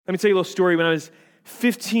Let me tell you a little story. When I was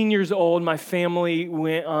 15 years old, my family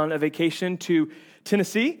went on a vacation to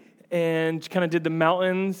Tennessee and kind of did the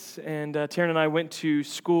mountains. And Taryn and I went to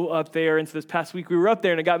school up there. And so this past week we were up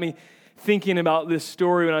there, and it got me thinking about this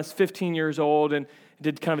story when I was 15 years old and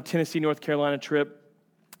did kind of a Tennessee, North Carolina trip.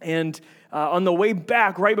 And on the way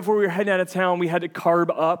back, right before we were heading out of town, we had to carb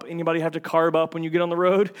up. Anybody have to carb up when you get on the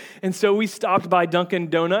road? And so we stopped by Dunkin'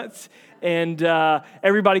 Donuts, and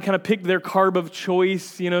everybody kind of picked their carb of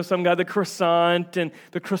choice. You know, some got the croissant and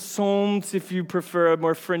the croissants, if you prefer a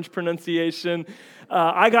more French pronunciation.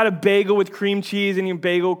 I got a bagel with cream cheese, and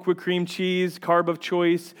bagel with cream cheese, carb of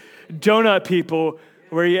choice. Donut people,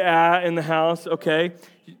 where you at in the house? Okay.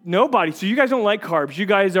 Nobody. So you guys don't like carbs. You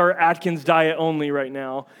guys are Atkins diet only right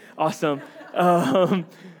now. Awesome.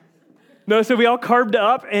 No, so we all carved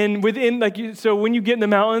up, and so when you get in the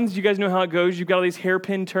mountains, you guys know how it goes. You've got all these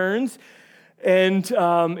hairpin turns, and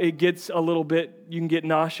it gets a little bit, you can get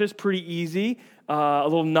nauseous pretty easy. A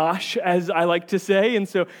little nosh, as I like to say. And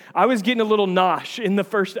so I was getting a little nosh in the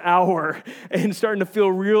first hour and starting to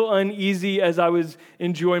feel real uneasy as I was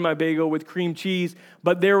enjoying my bagel with cream cheese.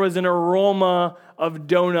 But there was an aroma of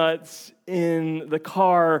donuts in the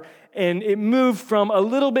car, and it moved from a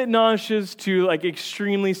little bit nauseous to like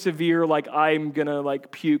extremely severe, like I'm gonna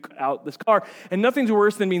like puke out this car. And nothing's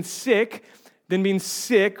worse than being sick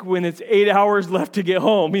when it's 8 hours left to get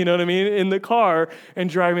home, you know what I mean, in the car and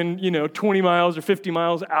driving, 20 miles or 50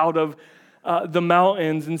 miles out of the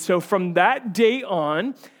mountains. And so from that day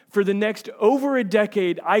on, for the next over a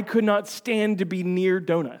decade, I could not stand to be near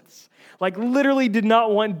donuts. Like literally did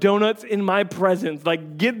not want donuts in my presence.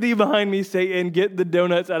 Like get thee behind me, Satan, get the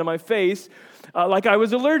donuts out of my face. Like I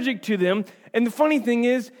was allergic to them. And the funny thing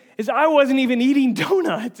is I wasn't even eating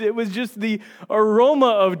donuts. It was just the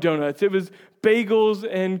aroma of donuts. It was bagels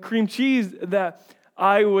and cream cheese that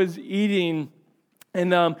I was eating.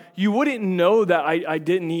 And you wouldn't know that I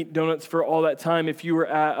didn't eat donuts for all that time if you were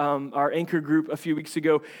at our anchor group a few weeks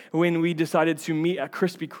ago when we decided to meet at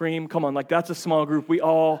Krispy Kreme. Come on, like that's a small group we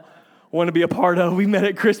all want to be a part of. We met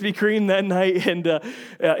at Krispy Kreme that night, and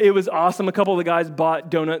it was awesome. A couple of the guys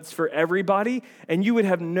bought donuts for everybody, and you would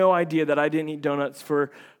have no idea that I didn't eat donuts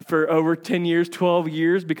for over 10 years, 12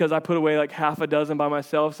 years, because I put away like half a dozen by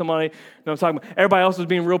myself. I'm talking about, everybody else was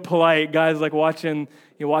being real polite. Guys like watching,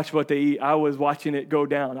 watch what they eat. I was watching it go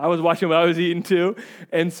down. I was watching what I was eating too,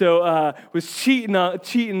 and so was cheating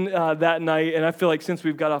that night, and I feel like since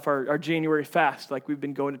we've got off our January fast, like we've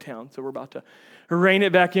been going to town, so we're about to rein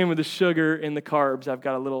it back in with the sugar and the carbs. I've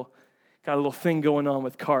got a little thing going on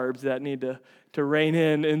with carbs that need to rein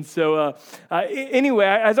in. And so anyway,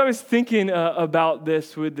 as I was thinking about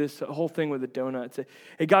this with this whole thing with the donuts,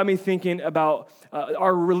 it got me thinking about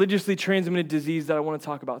our religiously transmitted disease that I want to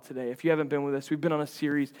talk about today. If you haven't been with us, we've been on a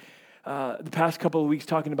series the past couple of weeks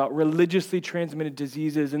talking about religiously transmitted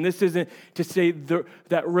diseases. And this isn't to say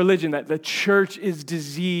that religion, that the church is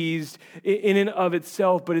diseased in and of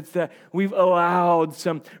itself, but it's that we've allowed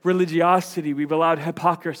some religiosity, we've allowed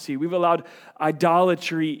hypocrisy, we've allowed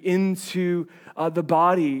idolatry into the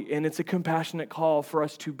body, and it's a compassionate call for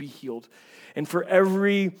us to be healed. And for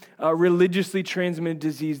every religiously transmitted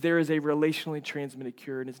disease, there is a relationally transmitted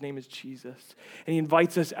cure, and his name is Jesus. And he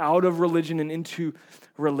invites us out of religion and into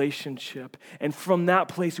relationship. And from that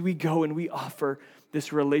place, we go and we offer this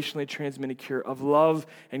relationally transmitted cure of love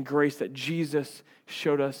and grace that Jesus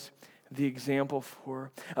showed us the example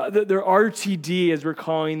for. The RTD, as we're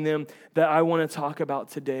calling them, that I want to talk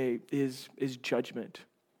about today is judgment.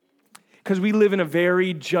 Because we live in a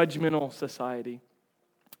very judgmental society.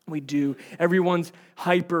 We do. Everyone's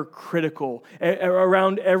hypercritical.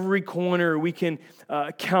 Around every corner, we can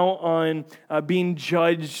count on being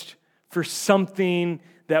judged for something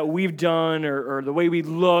that we've done or the way we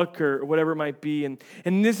look or whatever it might be.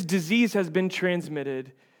 And this disease has been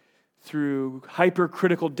transmitted through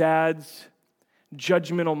hypercritical dads,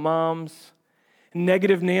 judgmental moms,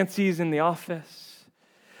 negative Nancys in the office,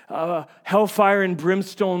 hellfire and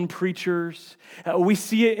brimstone preachers. We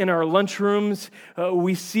see it in our lunchrooms.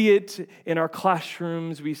 We see it in our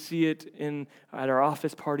classrooms. We see it at our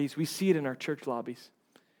office parties. We see it in our church lobbies.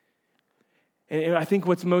 And I think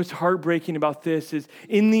what's most heartbreaking about this is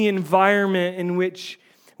in the environment in which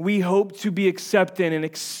we hope to be accepted and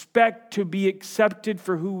expect to be accepted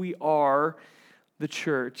for who we are, the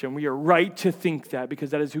church. And we are right to think that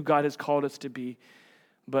because that is who God has called us to be.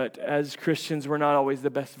 But as Christians, we're not always the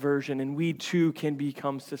best version, and we too can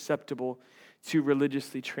become susceptible to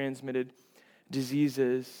religiously transmitted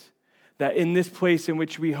diseases. That in this place in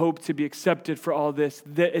which we hope to be accepted for all this,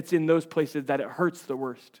 that it's in those places that it hurts the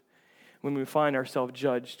worst when we find ourselves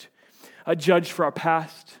judged. Judged for our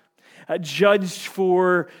past, judged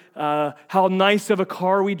for how nice of a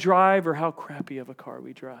car we drive or how crappy of a car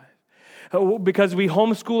we drive. Because we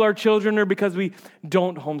homeschool our children or because we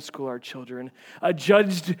don't homeschool our children.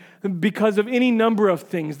 Judged because of any number of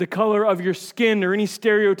things, the color of your skin or any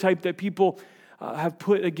stereotype that people have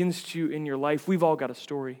put against you in your life. We've all got a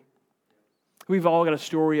story. We've all got a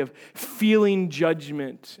story of feeling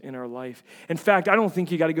judgment in our life. In fact, I don't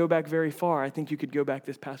think you got to go back very far. I think you could go back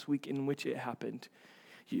this past week in which it happened.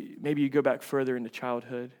 Maybe you go back further into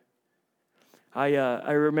childhood.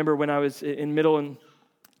 I remember when I was in middle and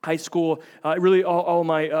high school, really all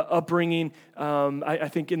my upbringing, I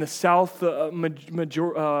think in the South,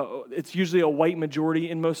 it's usually a white majority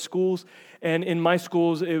in most schools. And in my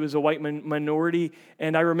schools, it was a white minority.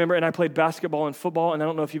 And I remember, and I played basketball and football, and I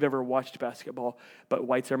don't know if you've ever watched basketball, but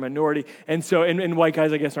whites are a minority. And so, and white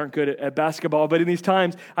guys, I guess, aren't good at basketball. But in these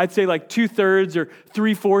times, I'd say like 2/3 or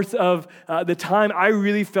 3/4 of the time, I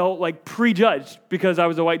really felt like prejudged because I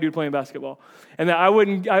was a white dude playing basketball. And that I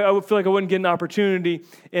would feel like I wouldn't get an opportunity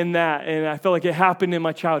in that. And I felt like it happened in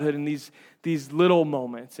my childhood in these little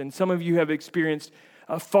moments. And some of you have experienced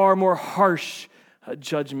a far more harsh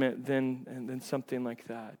judgment than something like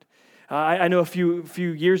that. I know a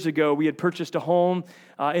few years ago, we had purchased a home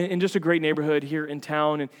in just a great neighborhood here in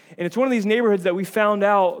town. And it's one of these neighborhoods that we found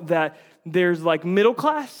out that there's like middle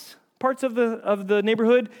class parts of the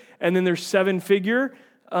neighborhood, and then there's seven-figure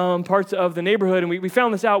parts of the neighborhood. And we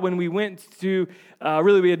found this out when we went to,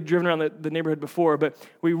 we had driven around the neighborhood before, but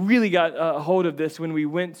we really got a hold of this when we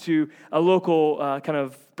went to a local kind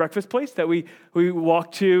of breakfast place that we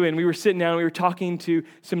walked to, and we were sitting down and we were talking to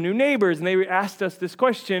some new neighbors, and they asked us this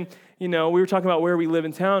question. We were talking about where we live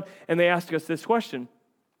in town, and they asked us this question: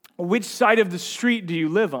 which side of the street do you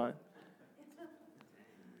live on?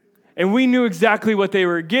 And we knew exactly what they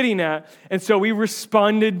were getting at, and so we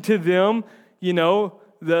responded to them,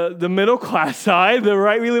 the middle class side,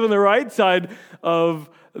 we live on the right side of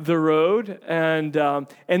the road, and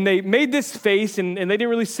they made this face, and they didn't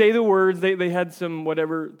really say the words. They had some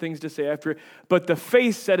whatever things to say after it, but the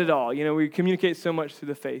face said it all. We communicate so much through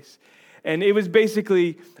the face, and it was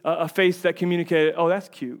basically a face that communicated, "Oh, that's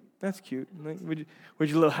cute. That's cute.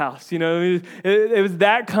 Where's your little house?" It was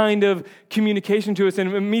that kind of communication to us,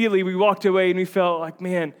 and immediately we walked away, and we felt like,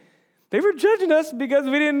 man, they were judging us because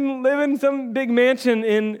we didn't live in some big mansion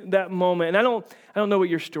in that moment. And I don't know what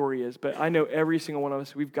your story is, but I know every single one of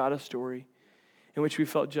us, we've got a story in which we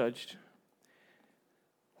felt judged.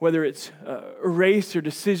 Whether it's race or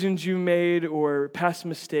decisions you made or past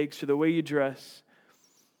mistakes or the way you dress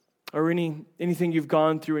or anything you've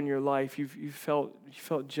gone through in your life, you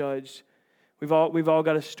felt judged. We've all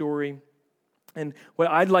got a story. And what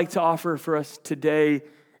I'd like to offer for us today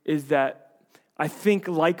is that I think,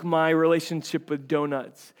 like my relationship with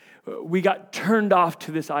donuts, we got turned off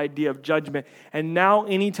to this idea of judgment. And now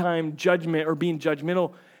anytime judgment or being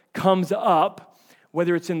judgmental comes up,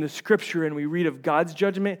 whether it's in the scripture and we read of God's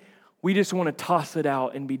judgment, we just want to toss it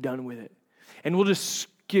out and be done with it. And we'll just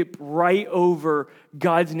skip right over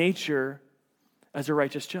God's nature as a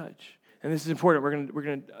righteous judge. And this is important. We're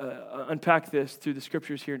going to unpack this through the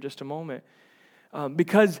scriptures here in just a moment.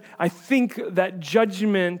 Because I think that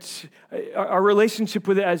judgment, our relationship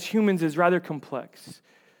with it as humans is rather complex.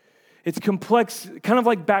 It's complex, kind of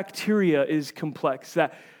like bacteria is complex.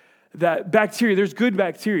 That bacteria, there's good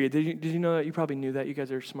bacteria. Did you know that? You probably knew that. You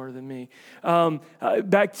guys are smarter than me.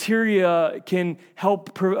 Bacteria can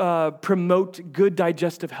help promote good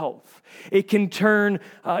digestive health. It can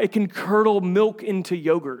curdle milk into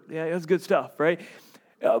yogurt. Yeah, that's good stuff, right?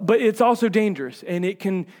 But it's also dangerous, and it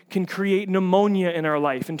can create pneumonia in our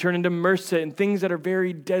life and turn into MRSA and things that are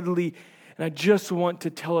very deadly. And I just want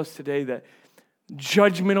to tell us today that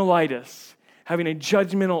judgmentalitis, having a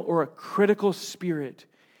judgmental or a critical spirit,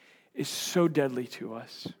 is so deadly to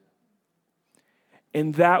us.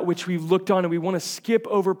 And that which we've looked on and we want to skip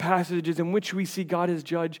over passages in which we see God as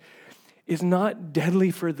judge is not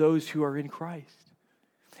deadly for those who are in Christ.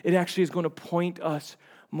 It actually is going to point us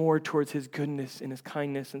more towards his goodness and his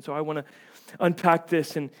kindness. And so I want to unpack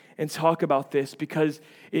this and talk about this, because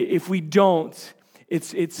if we don't,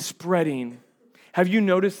 it's spreading. Have you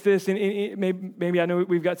noticed this? And maybe I know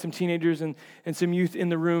we've got some teenagers and some youth in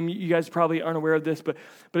the room. You guys probably aren't aware of this, but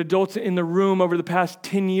adults in the room over the past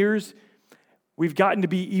 10 years, we've gotten to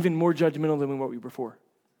be even more judgmental than what we were before.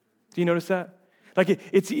 Do you notice that? Like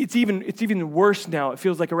it's even worse now. It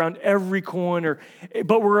feels like around every corner,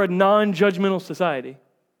 but we're a non-judgmental society.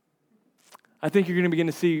 I think you're going to begin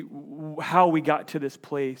to see how we got to this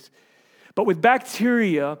place. But with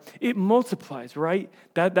bacteria, it multiplies, right?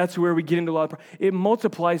 That's where we get into a lot of it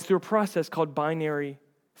multiplies through a process called binary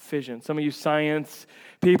fission. Some of you science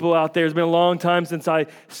people out there, it's been a long time since I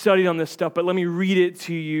studied on this stuff, but let me read it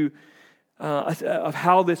to you of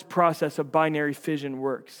how this process of binary fission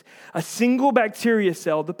works. A single bacteria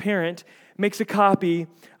cell, the parent, makes a copy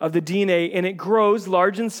of the DNA, and it grows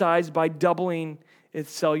large in size by doubling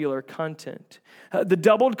its cellular content. The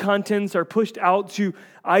doubled contents are pushed out to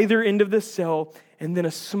either end of the cell, and then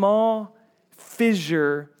a small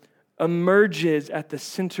fissure emerges at the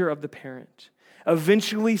center of the parent,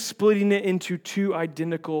 eventually splitting it into two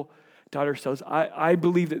identical daughter cells. I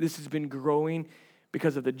believe that this has been growing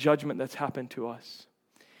because of the judgment that's happened to us.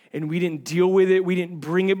 And we didn't deal with it. We didn't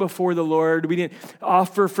bring it before the Lord. We didn't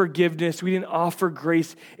offer forgiveness. We didn't offer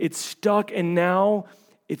grace. It's stuck, and now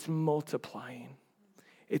it's multiplying.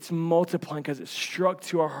 It's multiplying because it's struck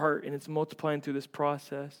to our heart, and it's multiplying through this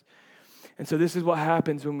process. And so this is what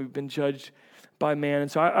happens when we've been judged by man. And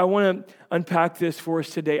so I want to unpack this for us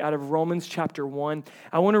today out of Romans chapter 1.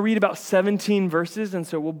 I want to read about 17 verses, and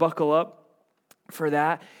so we'll buckle up for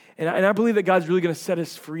that. And I believe that God's really going to set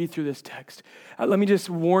us free through this text. Let me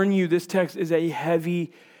just warn you, this text is a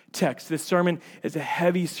heavy text. This sermon is a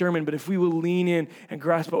heavy sermon, but if we will lean in and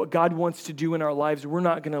grasp what God wants to do in our lives, we're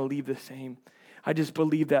not going to leave the same. I just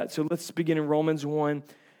believe that. So let's begin in Romans 1,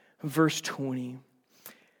 verse 20.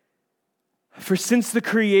 For since the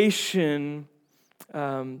creation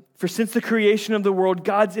of the world,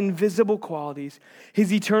 God's invisible qualities,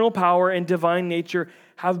 his eternal power and divine nature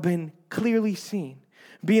have been clearly seen,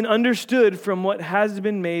 being understood from what has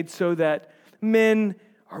been made, so that men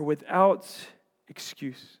are without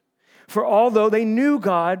excuse. For although they knew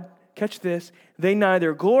God, catch this, they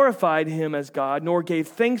neither glorified him as God nor gave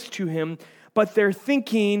thanks to him, but their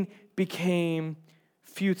thinking became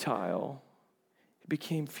futile.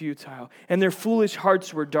 And their foolish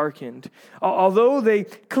hearts were darkened. Although they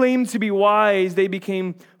claimed to be wise, they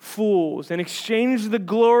became fools and exchanged the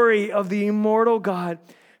glory of the immortal God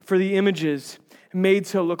for the images made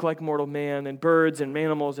to look like mortal man and birds and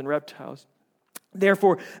animals and reptiles.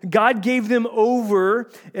 Therefore, God gave them over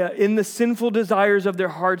in the sinful desires of their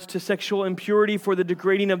hearts to sexual impurity for the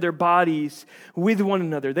degrading of their bodies with one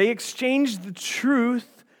another. They exchanged the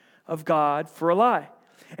truth of God for a lie,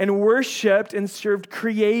 and worshiped and served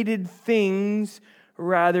created things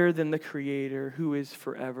rather than the Creator, who is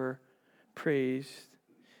forever praised.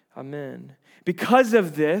 Amen. Because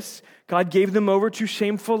of this, God gave them over to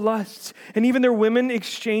shameful lusts, and even their women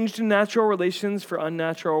exchanged natural relations for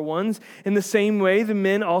unnatural ones. In the same way, the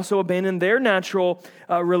men also abandoned their natural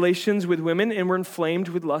relations with women and were inflamed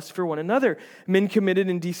with lust for one another. Men committed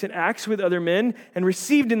indecent acts with other men and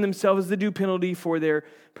received in themselves the due penalty for their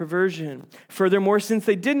perversion. Furthermore, since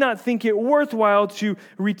they did not think it worthwhile to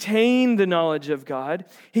retain the knowledge of God,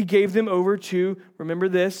 he gave them over to, remember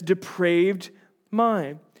this, depraved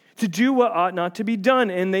mind, to do what ought not to be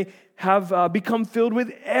done. And they have become filled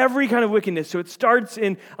with every kind of wickedness. So it starts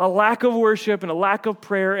in a lack of worship and a lack of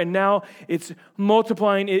prayer, and now it's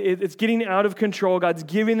multiplying. It's getting out of control. God's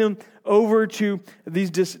giving them over to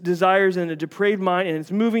these desires and a depraved mind, and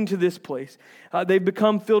it's moving to this place. They've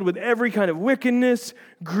become filled with every kind of wickedness,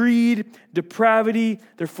 greed, depravity.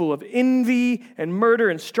 They're full of envy and murder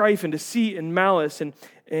and strife and deceit and malice, and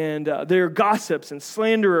they're gossips and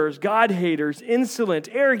slanderers, God-haters, insolent,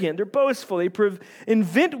 arrogant. They're boastful. They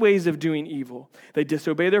invent ways of doing evil. They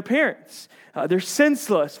disobey their parents. They're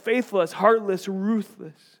senseless, faithless, heartless,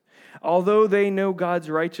 ruthless. Although they know God's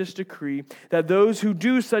righteous decree that those who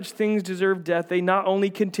do such things deserve death, they not only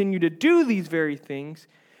continue to do these very things,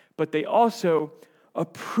 but they also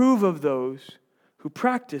approve of those who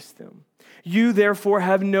practice them. You, therefore,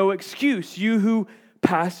 have no excuse, you who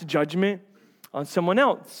pass judgment on someone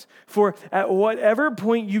else. For at whatever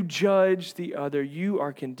point you judge the other, you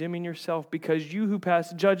are condemning yourself, because you who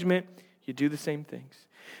pass judgment, you do the same things.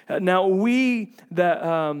 Now we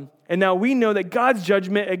know that God's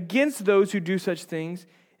judgment against those who do such things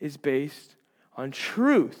is based on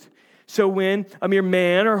truth. So when a mere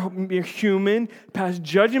man or a mere human pass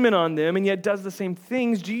judgment on them and yet does the same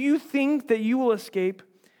things, do you think that you will escape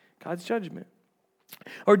God's judgment?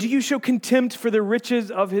 Or do you show contempt for the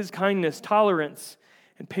riches of his kindness, tolerance,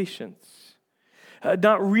 and patience,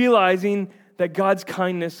 not realizing that God's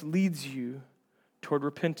kindness leads you toward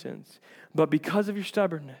repentance? But because of your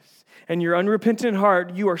stubbornness and your unrepentant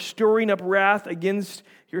heart, you are storing up wrath against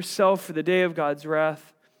yourself for the day of God's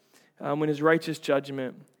wrath, when his righteous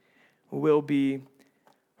judgment will be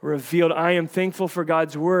revealed. I am thankful for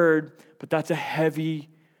God's word, but that's a heavy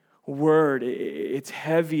word. It's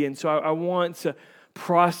heavy, and so I want to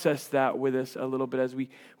process that with us a little bit as we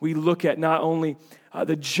look at not only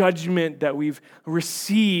the judgment that we've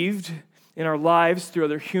received in our lives through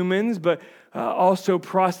other humans, but also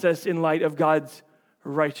processed in light of God's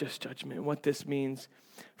righteous judgment, what this means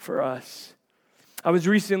for us. I was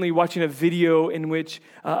recently watching a video in which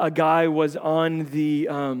a guy was on the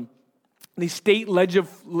state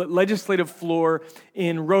legislative floor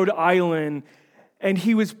in Rhode Island, and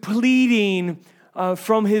he was pleading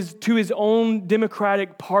to his own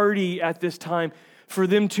Democratic Party at this time for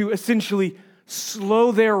them to essentially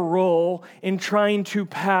slow their roll in trying to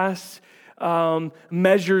pass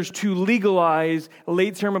measures to legalize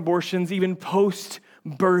late-term abortions, even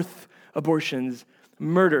post-birth abortions.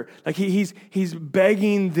 Murder. Like he's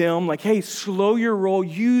begging them, like, hey, slow your roll,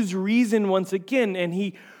 use reason once again. And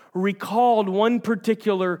he recalled one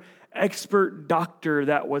particular expert doctor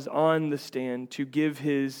that was on the stand to give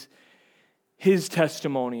his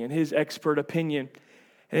testimony and his expert opinion.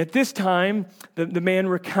 And at this time, the man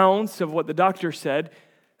recounts of what the doctor said,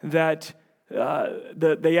 that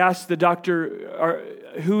they asked the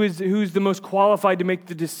doctor, who's the most qualified to make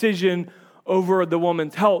the decision over the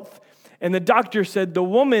woman's health? And the doctor said the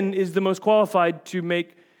woman is the most qualified to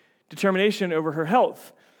make determination over her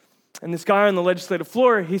health. And this guy on the legislative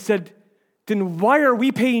floor, he said, then why are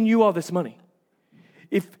we paying you all this money?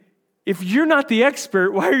 If you're not the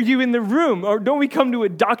expert, why are you in the room? Or don't we come to a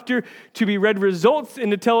doctor to be read results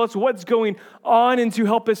and to tell us what's going on and to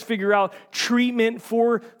help us figure out treatment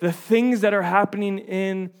for the things that are happening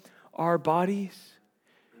in our bodies?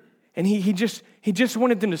 And he just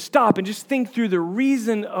wanted them to stop and just think through the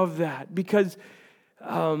reason of that, because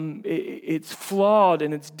it's flawed,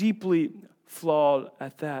 and it's deeply flawed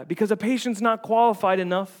at that. Because a patient's not qualified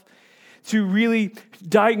enough to really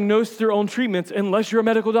diagnose their own treatments unless you're a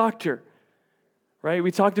medical doctor, right?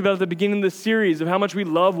 We talked about at the beginning of the series of how much we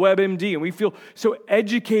love WebMD, and we feel so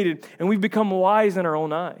educated, and we've become wise in our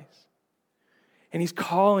own eyes. And he's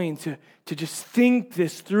calling to just think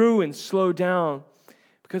this through and slow down,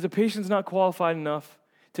 because a patient's not qualified enough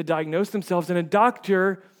to diagnose themselves, and a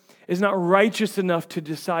doctor is not righteous enough to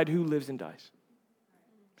decide who lives and dies.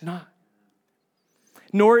 It's not.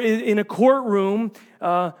 Nor in a courtroom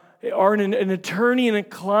are an attorney and a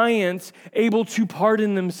client able to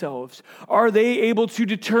pardon themselves. Are they able to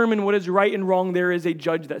determine what is right and wrong? There is a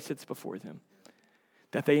judge that sits before them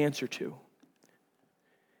that they answer to.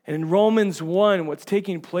 And in Romans 1, what's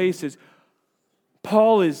taking place is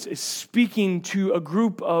Paul is speaking to a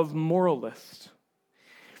group of moralists,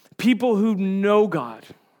 people who know God,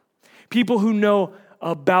 people who know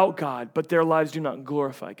about God, but their lives do not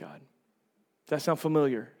glorify God. Does that sound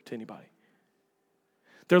familiar to anybody?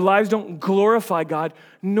 Their lives don't glorify God,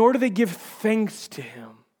 nor do they give thanks to Him.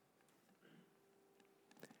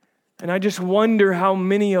 And I just wonder how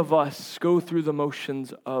many of us go through the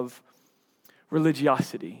motions of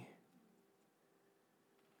religiosity,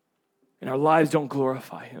 and our lives don't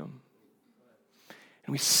glorify Him.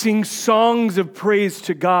 And we sing songs of praise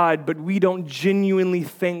to God, but we don't genuinely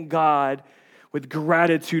thank God with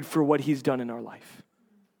gratitude for what He's done in our life.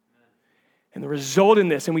 And the result in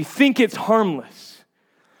this, and we think it's harmless.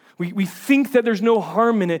 We think that there's no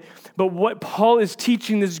harm in it, but what Paul is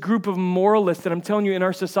teaching this group of moralists that I'm telling you in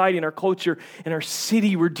our society, in our culture, in our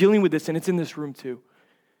city, we're dealing with this, and it's in this room too.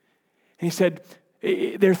 And he said,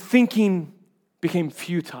 their thinking became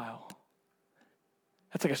futile.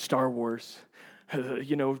 That's like a Star Wars,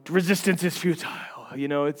 resistance is futile.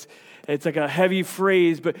 It's like a heavy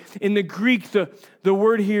phrase, but in the Greek, the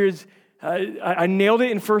word here is, I nailed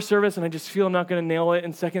it in first service, and I just feel I'm not going to nail it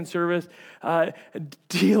in second service.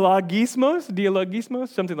 Dialogismos,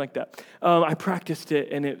 something like that. I practiced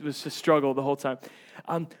it, and it was a struggle the whole time.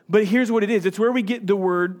 But here's what it is. It's where we get the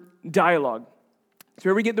word dialogue. It's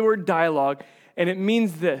where we get the word dialogue, and it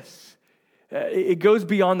means this. It goes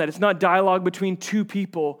beyond that. It's not dialogue between two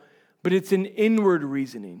people, but it's an inward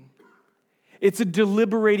reasoning. It's a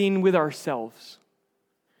deliberating with ourselves.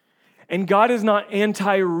 And God is not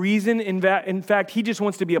anti-reason. In fact, He just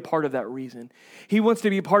wants to be a part of that reason. He wants to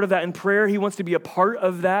be a part of that in prayer. He wants to be a part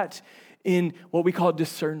of that in what we call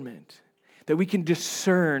discernment. That we can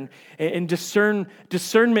discern. And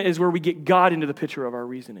discernment is where we get God into the picture of our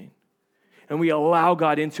reasoning. And we allow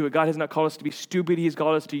God into it. God has not called us to be stupid. He has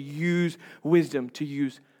called us to use wisdom, to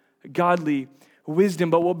use godly wisdom.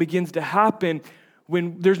 But what begins to happen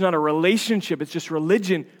when there's not a relationship, it's just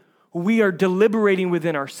religion, we are deliberating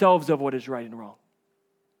within ourselves of what is right and wrong.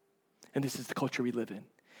 And this is the culture we live in.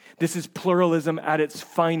 This is pluralism at its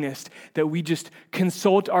finest, that we just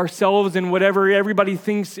consult ourselves and whatever everybody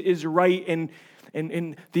thinks is right, and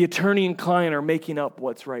the attorney and client are making up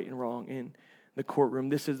what's right and wrong in the courtroom.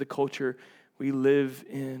 This is the culture we live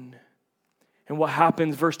in. And what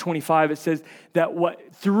happens, verse 25, it says that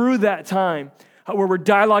through that time, where we're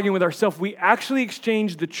dialoguing with ourselves, we actually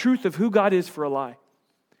exchange the truth of who God is for a lie.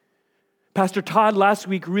 Pastor Todd last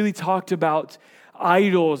week really talked about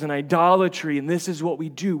idols and idolatry, and this is what we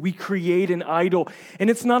do. We create an idol, and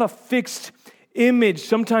it's not a fixed image.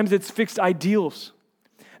 Sometimes it's fixed ideals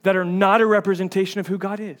that are not a representation of who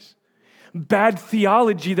God is. Bad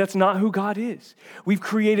theology, that's not who God is. We've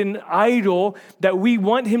created an idol that we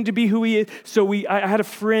want him to be who he is. So I had a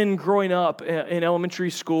friend growing up in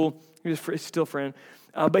elementary school. He was still a friend.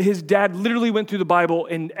 But his dad literally went through the Bible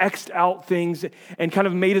and X'd out things and kind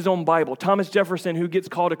of made his own Bible. Thomas Jefferson, who gets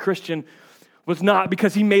called a Christian, was not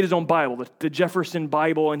because he made his own Bible, the Jefferson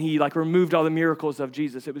Bible, and he removed all the miracles of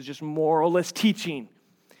Jesus. It was just moralist teaching.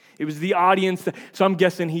 It was the audience. So I'm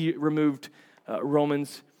guessing he removed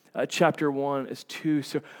Romans chapter 1 as 2.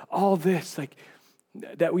 So all this,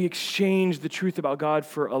 that we exchange the truth about God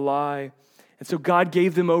for a lie. And so God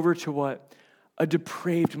gave them over to what? A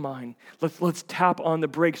depraved mind. Let's tap on the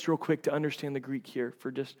brakes real quick to understand the Greek here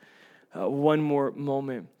for just one more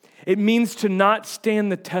moment. It means to not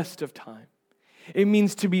stand the test of time. It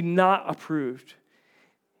means to be not approved.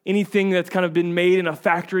 Anything that's kind of been made in a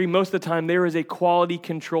factory, most of the time there is a quality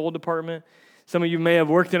control department. Some of you may have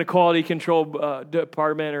worked in a quality control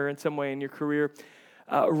department or in some way in your career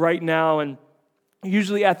right now. And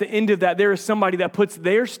usually at the end of that, there is somebody that puts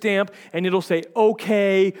their stamp and it'll say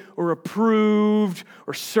okay or approved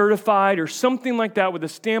or certified or something like that with a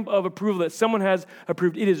stamp of approval that someone has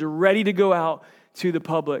approved. It is ready to go out to the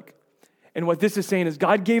public. And what this is saying is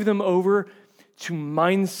God gave them over to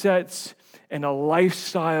mindsets and a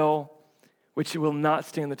lifestyle which will not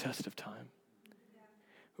stand the test of time.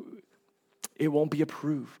 It won't be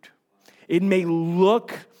approved. It may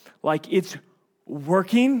look like it's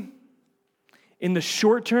working in the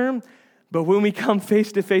short term, but when we come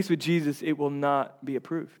face to face with Jesus, it will not be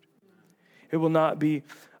approved. It will not be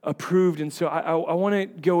approved. And so I want to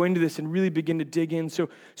go into this and really begin to dig in. So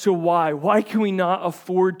why? Why can we not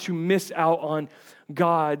afford to miss out on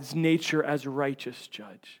God's nature as righteous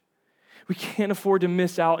judge? We can't afford to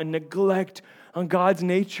miss out and neglect on God's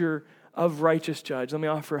nature of righteous judge. Let me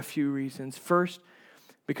offer a few reasons. First,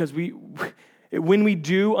 because when we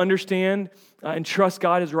do understand and trust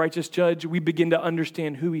God as righteous judge, we begin to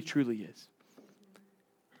understand who he truly is.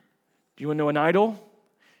 Do you want to know an idol?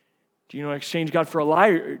 Do you want to exchange God for a lie?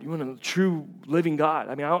 Or do you want to know the true living God?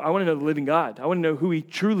 I want to know the living God. I want to know who he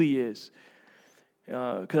truly is.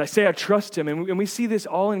 Because I say I trust him. And we see this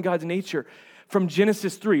all in God's nature. From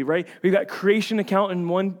Genesis 3, right? We've got creation account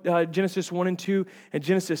in Genesis 1 and 2. And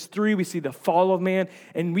Genesis 3, we see the fall of man.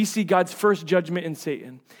 And we see God's first judgment in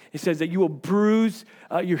Satan. It says that you will bruise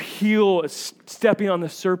your heel stepping on the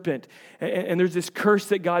serpent. And there's this curse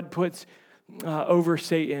that God puts over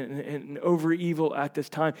Satan and over evil at this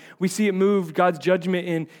time. We see it move, God's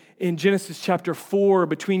judgment in Genesis chapter 4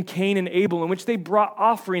 between Cain and Abel, in which they brought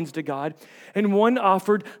offerings to God. And one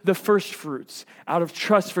offered the first fruits out of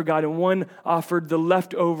trust for God, and one offered the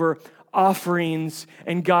leftover offerings,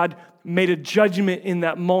 and God made a judgment in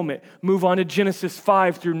that moment. Move on to Genesis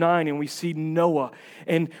 5 through 9, and we see Noah.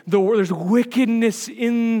 And there's wickedness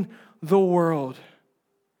in the world.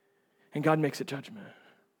 And God makes a judgment.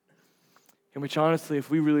 In which, honestly, if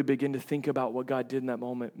we really begin to think about what God did in that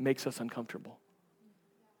moment, makes us uncomfortable.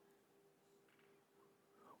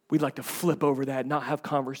 We'd like to flip over that, not have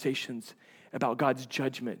conversations about God's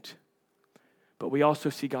judgment. But we also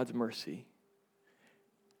see God's mercy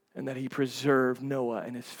and that he preserved Noah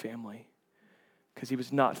and his family because he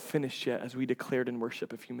was not finished yet, as we declared in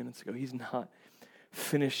worship a few minutes ago. He's not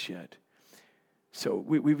finished yet. So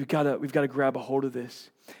we've got to grab a hold of this.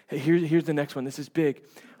 Hey, here's the next one. This is big.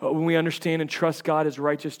 When we understand and trust God as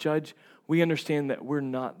righteous judge, we understand that we're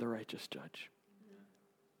not the righteous judge.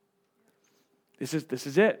 This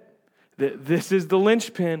is it. This is the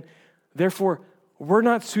linchpin. Therefore, we're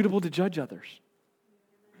not suitable to judge others.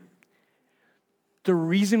 The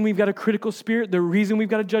reason we've got a critical spirit, the reason we've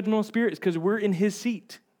got a judgmental spirit is because we're in his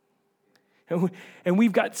seat. And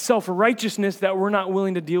we've got self-righteousness that we're not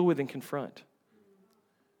willing to deal with and confront.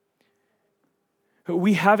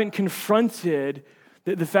 We haven't confronted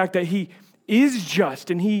the fact that he is just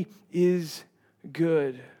and he is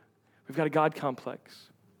good. We've got a God complex.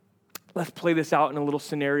 Let's play this out in a little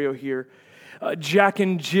scenario here. Jack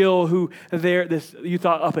and Jill, you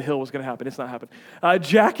thought up a hill was going to happen. It's not happening.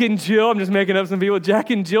 Jack and Jill, I'm just making up some people.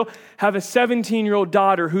 Jack and Jill have a 17-year-old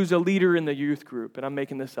daughter who's a leader in the youth group. And I'm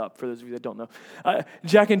making this up for those of you that don't know.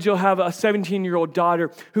 Jack and Jill have a 17-year-old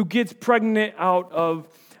daughter who gets pregnant out of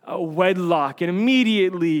wedlock. And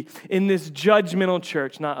immediately in this judgmental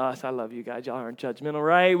church, not us, I love you guys, y'all aren't judgmental,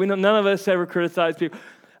 right? None of us ever criticize people.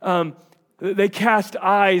 They cast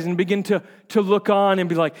eyes and begin to look on and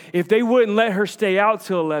be like, if they wouldn't let her stay out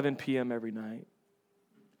till 11 p.m. every night,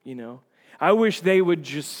 I wish they would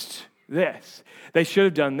just this. They should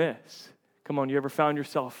have done this. Come on, you ever found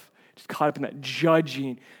yourself just caught up in that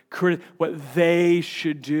judging, what they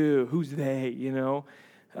should do? Who's they,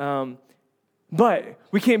 But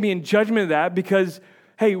we can't be in judgment of that because,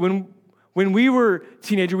 hey, when we were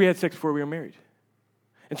teenagers, we had sex before we were married.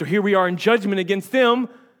 And so here we are in judgment against them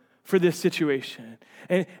for this situation.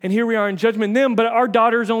 And here we are in judgment them, but our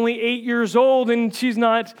daughter's only 8 years old and she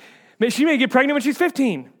may get pregnant when she's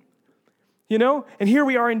 15. And here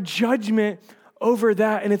we are in judgment over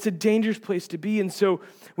that, and it's a dangerous place to be. And so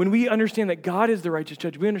when we understand that God is the righteous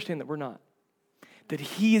judge, we understand that we're not. That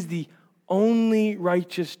he is the only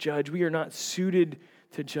righteous judge. We are not suited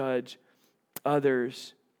to judge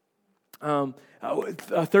others.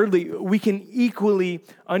 Thirdly, we can equally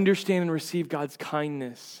understand and receive God's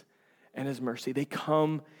kindness and his mercy. They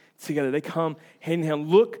come together. They come hand in hand.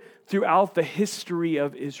 Look throughout the history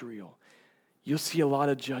of Israel. You'll see a lot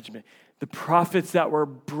of judgment. The prophets that were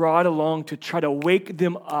brought along to try to wake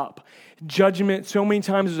them up. Judgment so many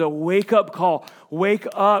times is a wake-up call. Wake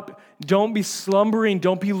up. Don't be slumbering.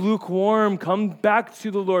 Don't be lukewarm. Come back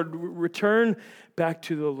to the Lord. Return back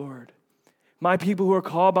to the Lord. My people who are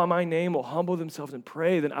called by my name will humble themselves and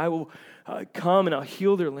pray. Then I will come and I'll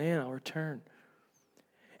heal their land. I'll return.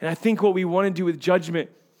 And I think what we want to do with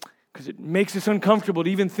judgment, because it makes us uncomfortable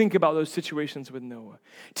to even think about those situations with Noah,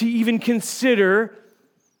 to even consider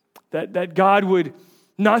that God would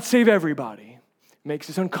not save everybody. It makes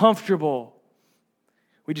us uncomfortable.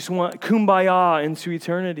 We just want kumbaya into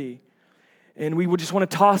eternity. And we would just want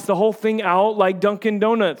to toss the whole thing out like Dunkin'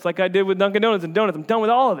 Donuts, like I did with Dunkin' Donuts and donuts. I'm done with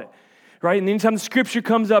all of it, right? And anytime the scripture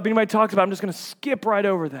comes up, anybody talks about it, I'm just going to skip right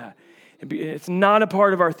over that. It's not a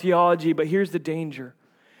part of our theology, but here's the danger.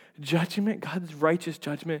 Judgment, God's righteous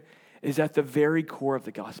judgment, is at the very core of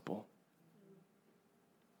the gospel.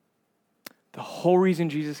 The whole reason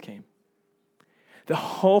Jesus came, the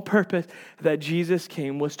whole purpose that Jesus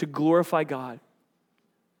came was to glorify God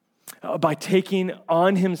by taking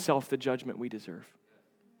on himself the judgment we deserve.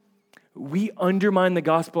 We undermine the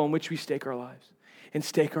gospel on which we stake our lives and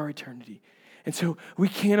stake our eternity. And so we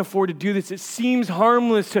can't afford to do this. It seems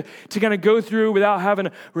harmless to kind of go through without having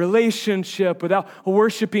a relationship, without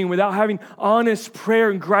worshiping, without having honest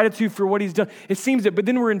prayer and gratitude for what he's done. It seems that, but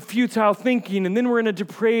then we're in futile thinking, and then we're in a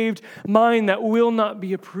depraved mind that will not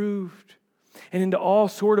be approved, and into all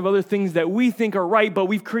sort of other things that we think are right, but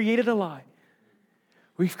we've created a lie.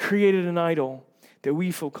 We've created an idol that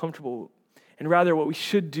we feel comfortable with. And rather what we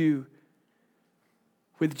should do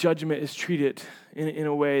with judgment is treat it in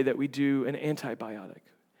a way that we do an antibiotic,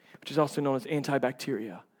 which is also known as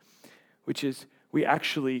antibacteria, which is we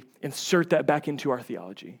actually insert that back into our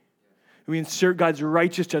theology. We insert God's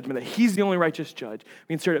righteous judgment, that he's the only righteous judge.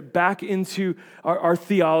 We insert it back into our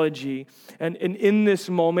theology. And in this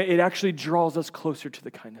moment, it actually draws us closer to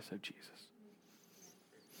the kindness of Jesus.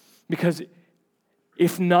 Because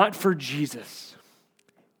if not for Jesus,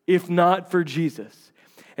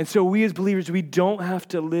 and so we as believers, we don't have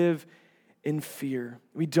to live in fear.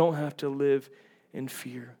 We don't have to live in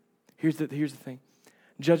fear. Here's the thing.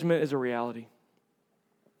 Judgment is a reality,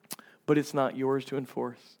 but it's not yours to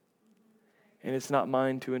enforce, and it's not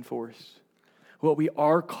mine to enforce. What we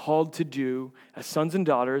are called to do as sons and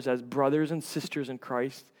daughters, as brothers and sisters in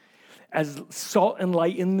Christ, as salt and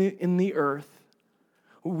light in the earth,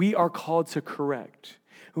 we are called to correct.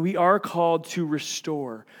 We are called to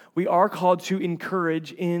restore. We are called to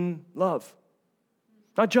encourage in love,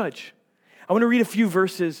 not judge. I want to read a few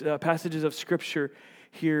passages of Scripture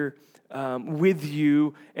here with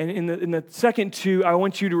you. And in the second two, I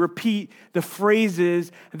want you to repeat the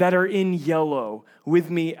phrases that are in yellow with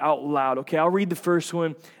me out loud. Okay, I'll read the first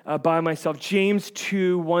one by myself. James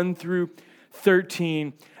 2, 1 through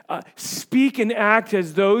 13. Speak and act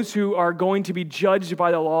as those who are going to be judged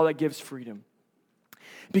by the law that gives freedom.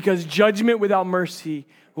 Because judgment without mercy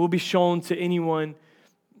will be shown to anyone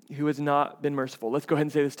who has not been merciful. Let's go ahead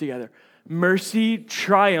and say this together. Mercy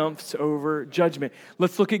triumphs over judgment.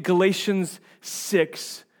 Let's look at Galatians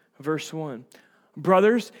 6, verse 1.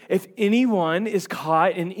 Brothers, if anyone is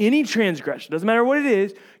caught in any transgression, doesn't matter what it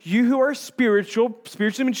is, you who are spiritually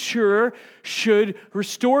mature, should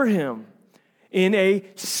restore him in a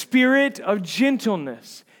spirit of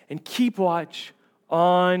gentleness and keep watch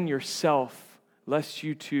on yourself, lest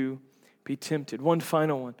you too be tempted. One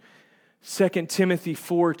final one. 2 Timothy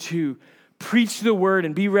 4:2. Preach the word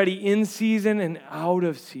and be ready in season and out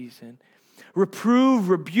of season. Reprove,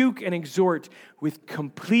 rebuke, and exhort with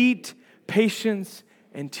complete patience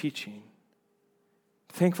and teaching.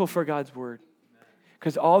 Thankful for God's word.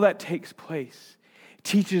 Because all that takes place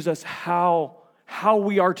teaches us how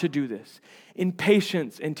we are to do this. In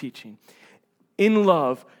patience and teaching. In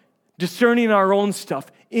love. Discerning our own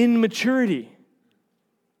stuff. In maturity.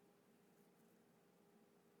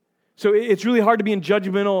 So it's really hard to be in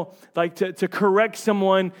judgmental, like to correct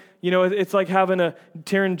someone. You know, it's like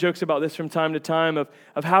Taryn jokes about this from time to time,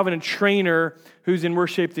 of having a trainer who's in worse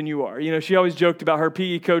shape than you are. You know, she always joked about her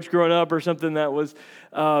PE coach growing up or something that was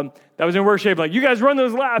in worse shape. Like, you guys run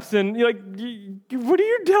those laps, and you're like, what are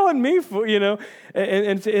you telling me for? You know,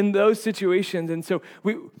 and in those situations. And so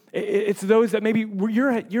it's those that maybe you're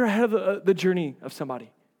ahead of the journey of somebody.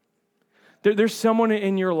 There's someone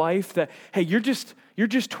in your life that, hey, you're just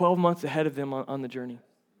 12 months ahead of them on the journey.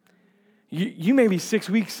 You may be 6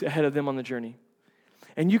 weeks ahead of them on the journey.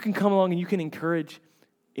 And you can come along and you can encourage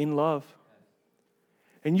in love.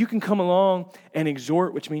 And you can come along and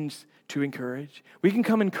exhort, which means to encourage. We can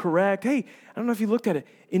come and correct. Hey, I don't know if you looked at it,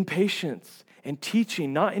 in patience and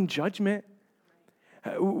teaching, not in judgment.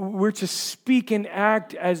 We're to speak and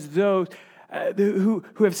act as those who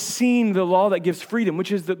have seen the law that gives freedom,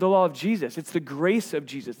 which is the law of Jesus. It's the grace of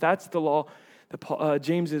Jesus. That's the law that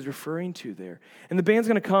James is referring to there. And the band's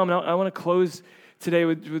going to come, and I want to close today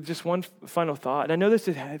with just one final thought. And I know this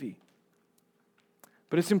is heavy,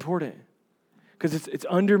 but it's important because it's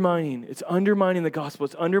undermining the gospel.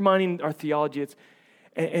 It's undermining our theology.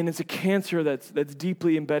 And it's a cancer that's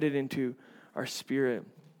deeply embedded into our spirit.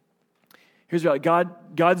 Here's what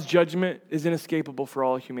God's judgment is inescapable for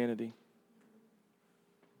all humanity.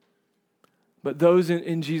 But those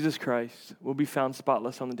in Jesus Christ will be found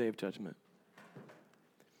spotless on the day of judgment.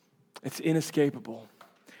 It's inescapable.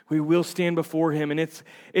 We will stand before him, and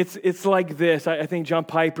it's like this. I think John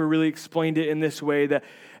Piper really explained it in this way, that,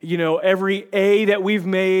 you know, every A that we've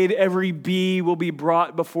made, every B will be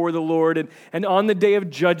brought before the Lord, and on the day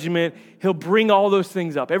of judgment, he'll bring all those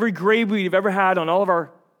things up. Every grade we've ever had on all of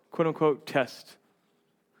our quote-unquote tests.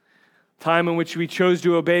 Time in which we chose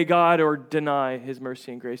to obey God or deny his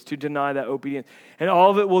mercy and grace, to deny that obedience. And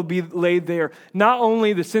all of it will be laid there. Not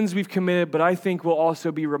only the sins we've committed, but I think we'll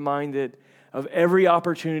also be reminded of every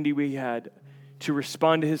opportunity we had to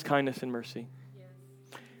respond to his kindness and mercy.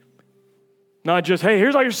 Yes. Not just, hey,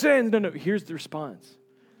 here's all your sins. No, here's the response.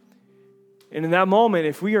 And in that moment,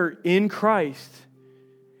 if we are in Christ,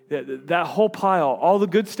 that whole pile, all the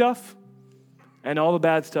good stuff, and all the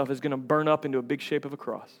bad stuff is going to burn up into a big shape of a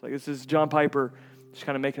cross. Like, this is John Piper just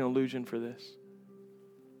kind of making an allusion for this.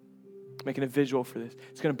 Making a visual for this.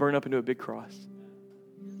 It's going to burn up into a big cross.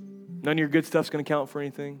 None of your good stuff's going to count for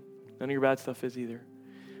anything. None of your bad stuff is either.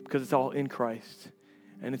 Because it's all in Christ.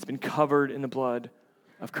 And it's been covered in the blood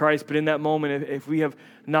of Christ. But in that moment, if we have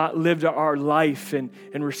not lived our life and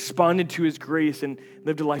responded to his grace and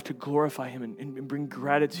lived a life to glorify him and bring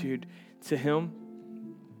gratitude to him,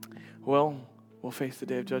 well, we'll face the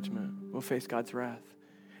day of judgment. We'll face God's wrath.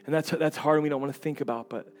 And that's hard and we don't want to think about,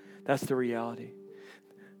 but that's the reality.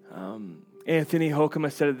 Anthony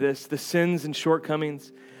Hoekema said this: the sins and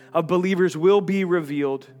shortcomings of believers will be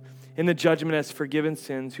revealed in the judgment as forgiven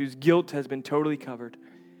sins whose guilt has been totally covered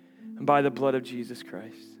by the blood of Jesus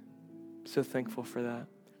Christ. So thankful for that.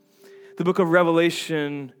 The book of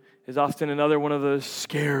Revelation is often another one of those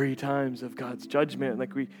scary times of God's judgment.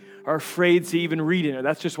 Like, we are afraid to even read it.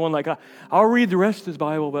 That's just one, like, I'll read the rest of this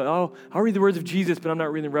Bible, but I'll read the words of Jesus, but I'm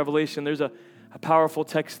not reading Revelation. There's a powerful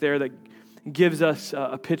text there that gives us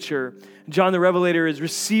a picture. John the Revelator is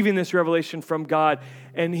receiving this revelation from God,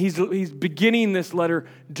 and he's beginning this letter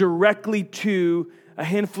directly to a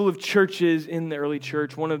handful of churches in the early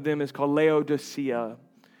church. One of them is called Laodicea.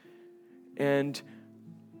 And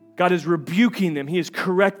God is rebuking them. He is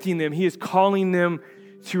correcting them. He is calling them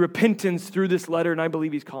to repentance through this letter, and I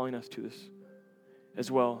believe he's calling us to this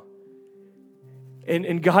as well.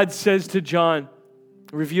 And God says to John,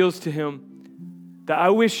 reveals to him, that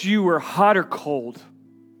I wish you were hot or cold.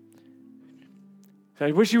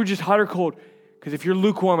 I wish you were just hot or cold, because if you're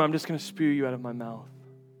lukewarm, I'm just going to spew you out of my mouth.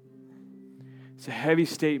 It's a heavy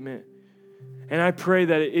statement, and I pray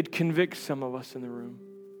that it convicts some of us in the room,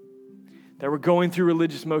 that we're going through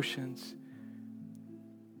religious motions.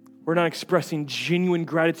 We're not expressing genuine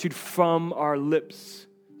gratitude from our lips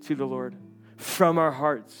to the Lord, from our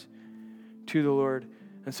hearts to the Lord.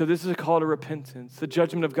 And so this is a call to repentance. The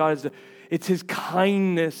judgment of God it's his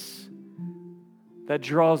kindness that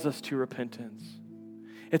draws us to repentance.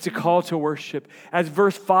 It's a call to worship. As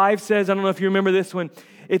verse 5 says, I don't know if you remember this one,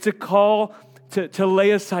 it's a call to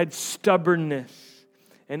lay aside stubbornness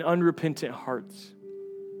and unrepentant hearts.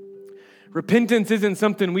 Repentance isn't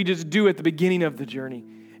something we just do at the beginning of the journey.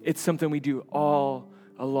 It's something we do all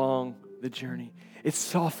along the journey. It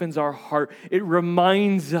softens our heart. It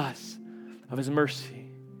reminds us of his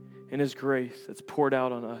mercy and his grace that's poured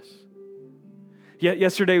out on us.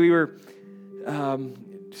 Yesterday we were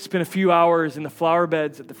spent a few hours in the flower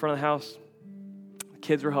beds at the front of the house. The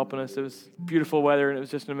kids were helping us. It was beautiful weather, and it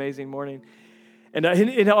was just an amazing morning. And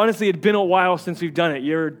it honestly had been a while since we've done it.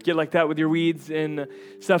 You ever get like that with your weeds and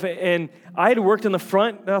stuff? And I had worked in the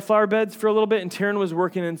front flower beds for a little bit, and Taryn was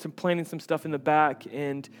working and planting some stuff in the back.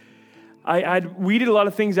 And I'd weeded a lot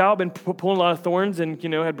of things out, been pulling a lot of thorns, and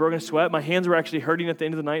had broken a sweat. My hands were actually hurting at the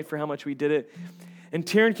end of the night for how much we did it. And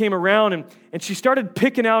Taryn came around, and she started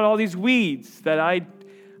picking out all these weeds that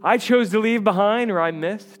I chose to leave behind or I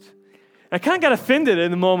missed. I kind of got offended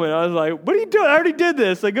in the moment. I was like, what are you doing? I already did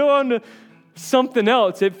this. I go on to something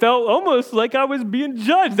else. It felt almost like I was being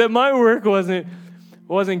judged, that my work wasn't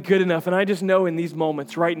good enough. And I just know in these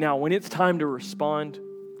moments right now, when it's time to respond,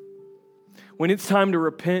 when it's time to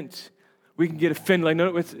repent, we can get offended. Like,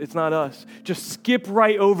 no, it's not us. Just skip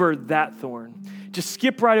right over that thorn. Just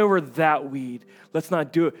skip right over that weed. Let's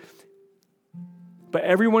not do it. But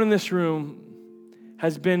everyone in this room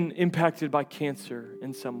has been impacted by cancer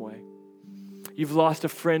in some way. You've lost a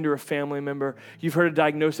friend or a family member. You've heard a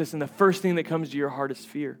diagnosis, and the first thing that comes to your heart is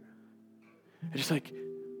fear. It's just like,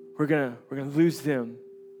 we're gonna lose them.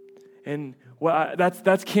 And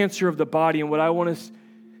that's cancer of the body. And what I want us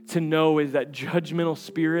to know is that judgmental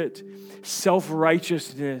spirit,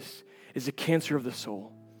 self-righteousness, is a cancer of the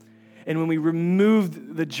soul. And when we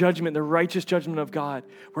remove the judgment, the righteous judgment of God,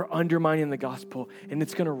 we're undermining the gospel, and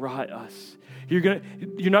it's going to rot us. You're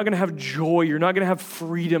not going to have joy. You're not going to have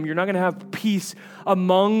freedom. You're not going to have peace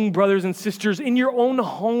among brothers and sisters. In your own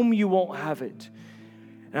home, you won't have it.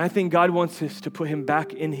 And I think God wants us to put him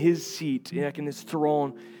back in his seat, back in his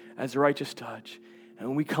throne as a righteous judge. And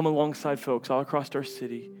when we come alongside folks all across our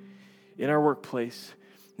city, in our workplace,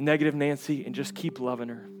 negative Nancy, and just keep loving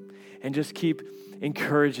her, and just keep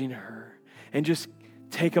encouraging her, and just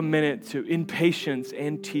take a minute to, in patience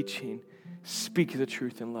and teaching, speak the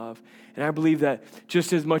truth in love. And I believe that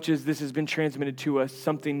just as much as this has been transmitted to us,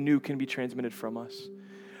 something new can be transmitted from us.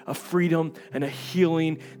 A freedom and a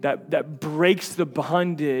healing that breaks the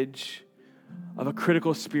bondage of a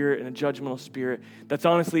critical spirit and a judgmental spirit that's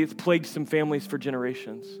honestly, it's plagued some families for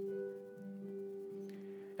generations.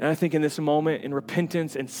 And I think in this moment, in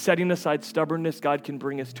repentance and setting aside stubbornness, God can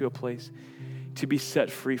bring us to a place to be set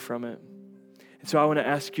free from it. And so I want to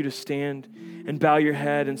ask you to stand and bow your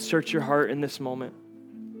head and search your heart in this moment.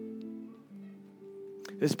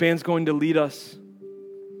 This band's going to lead us.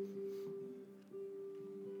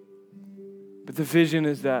 But the vision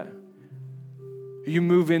is that you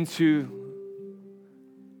move into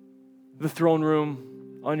the throne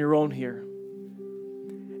room on your own here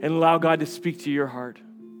and allow God to speak to your heart.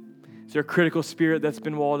 Is there a critical spirit that's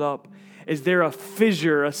been walled up? Is there a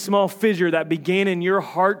fissure, a small fissure that began in your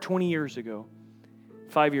heart 20 years ago,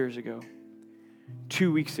 5 years ago,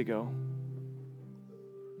 2 weeks ago?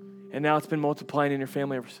 And now it's been multiplying in your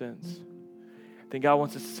family ever since. I think God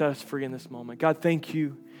wants to set us free in this moment. God, thank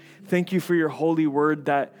you. Thank you for your holy word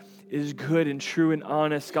that is good and true and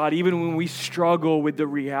honest. God, even when we struggle with the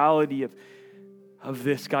reality of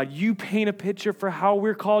this, God, you paint a picture for how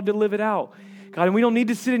we're called to live it out. God, and we don't need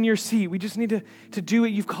to sit in your seat. We just need to do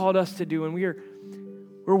what you've called us to do. And we're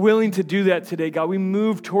willing to do that today, God. We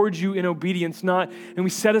move towards you in obedience, and we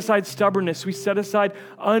set aside stubbornness. We set aside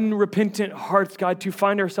unrepentant hearts, God, to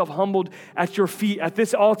find ourselves humbled at your feet, at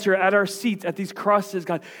this altar, at our seats, at these crosses,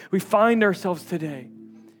 God. We find ourselves today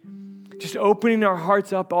just opening our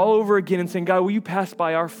hearts up all over again and saying, God, will you pass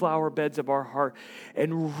by our flower beds of our heart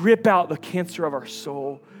and rip out the cancer of our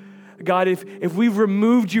soul? God, if we've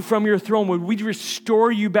removed you from your throne, would we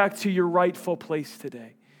restore you back to your rightful place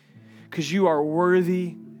today? Because you are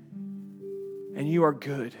worthy and you are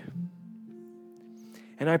good.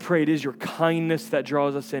 And I pray it is your kindness that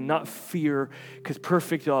draws us in, not fear, because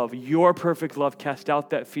perfect love, your perfect love cast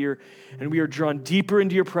out that fear, and we are drawn deeper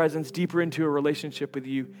into your presence, deeper into a relationship with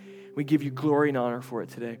you. We give you glory and honor for it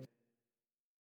today.